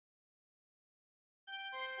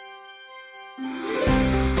Hello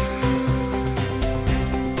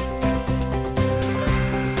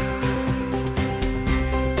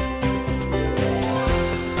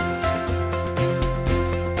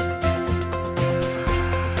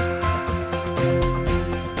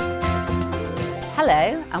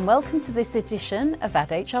and welcome to this edition of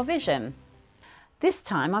AddHR Vision. This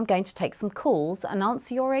time I'm going to take some calls and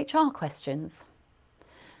answer your HR questions.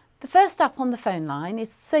 The first up on the phone line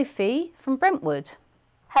is Sophie from Brentwood.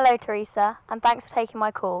 Hello Teresa, and thanks for taking my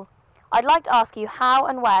call. I'd like to ask you how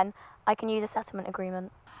and when I can use a settlement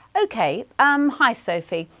agreement. Okay, hi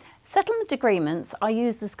Sophie. Settlement agreements are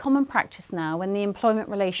used as common practice now when the employment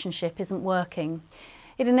relationship isn't working.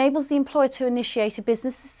 It enables the employer to initiate a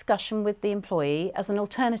business discussion with the employee as an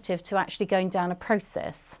alternative to actually going down a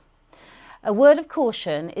process. A word of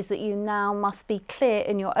caution is that you now must be clear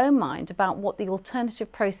in your own mind about what the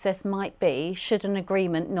alternative process might be should an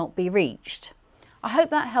agreement not be reached. I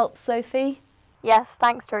hope that helps, Sophie. Yes,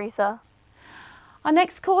 thanks Teresa. Our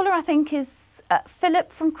next caller I think is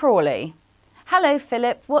Philip from Crawley. Hello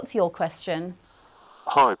Philip, what's your question?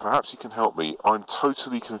 Hi, perhaps you can help me. I'm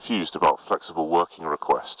totally confused about flexible working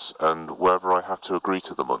requests and whether I have to agree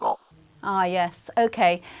to them or not. Ah yes,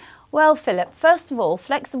 okay. Well Philip, first of all,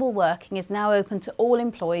 flexible working is now open to all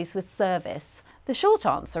employees with service. The short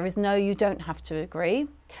answer is no, you don't have to agree,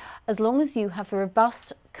 as long as you have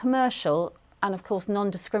robust commercial and of course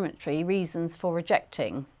non-discriminatory reasons for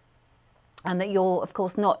rejecting, and that you're of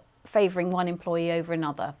course not favouring one employee over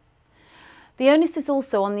another. The onus is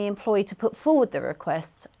also on the employee to put forward the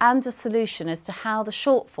request and a solution as to how the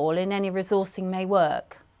shortfall in any resourcing may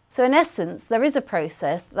work. So in essence, there is a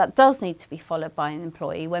process that does need to be followed by an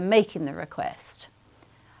employee when making the request.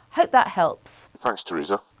 Hope that helps. Thanks,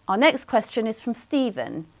 Teresa. Our next question is from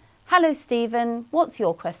Stephen. Hello Stephen, what's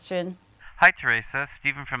your question? Hi Teresa,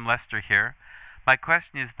 Stephen from Leicester here. My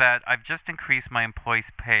question is that I've just increased my employee's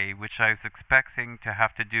pay, which I was expecting to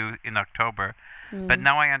have to do in October, but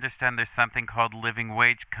now I understand there's something called living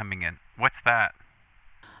wage coming in. What's that?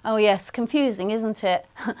 Oh yes, confusing, isn't it?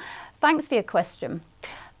 Thanks for your question.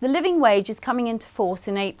 The living wage is coming into force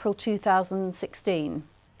in April 2016.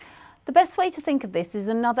 The best way to think of this is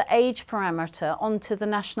another age parameter onto the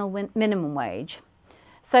national minimum wage.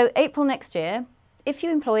 So April next year, if you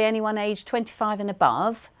employ anyone aged 25 and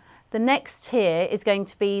above, the next tier is going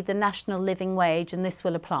to be the national living wage, and this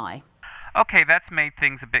will apply. Okay, that's made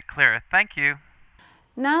things a bit clearer. Thank you.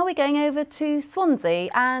 Now we're going over to Swansea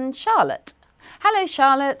and Charlotte. Hello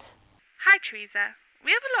Charlotte. Hi Teresa.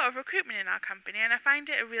 We have a lot of recruitment in our company and I find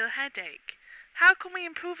it a real headache. How can we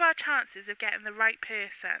improve our chances of getting the right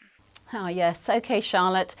person? Oh yes, okay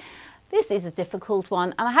Charlotte. This is a difficult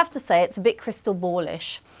one and I have to say it's a bit crystal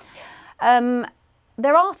ballish.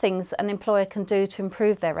 There are things an employer can do to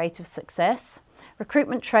improve their rate of success.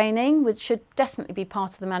 Recruitment training, which should definitely be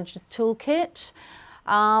part of the manager's toolkit.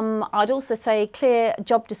 I'd also say clear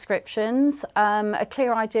job descriptions, a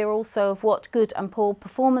clear idea also of what good and poor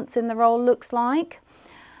performance in the role looks like.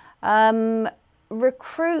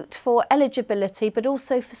 Recruit for eligibility but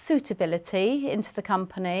also for suitability into the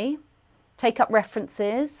company. Take up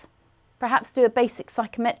references, perhaps do a basic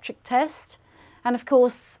psychometric test, and of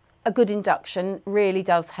course a good induction really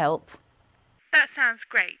does help. That sounds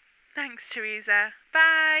great. Thanks, Teresa.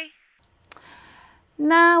 Bye.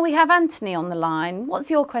 Now we have Anthony on the line.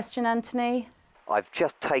 What's your question, Anthony? I've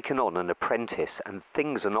just taken on an apprentice and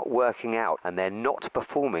things are not working out and they're not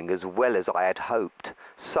performing as well as I had hoped.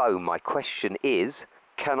 So my question is,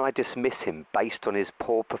 can I dismiss him based on his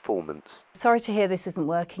poor performance? Sorry to hear this isn't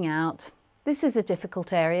working out. This is a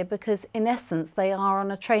difficult area because in essence they are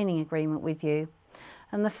on a training agreement with you.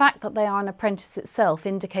 And the fact that they are an apprentice itself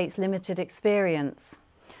indicates limited experience.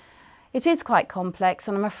 It is quite complex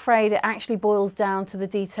and I'm afraid it actually boils down to the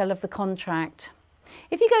detail of the contract.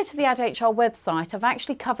 If you go to the AddHR website, I've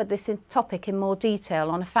actually covered this topic in more detail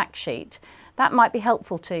on a fact sheet. That might be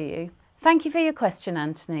helpful to you. Thank you for your question,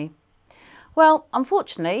 Anthony. Well,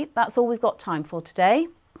 unfortunately, that's all we've got time for today.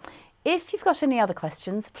 If you've got any other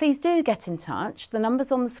questions, please do get in touch. The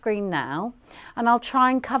number's on the screen now, and I'll try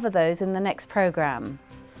and cover those in the next programme.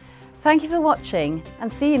 Thank you for watching,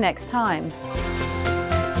 and see you next time.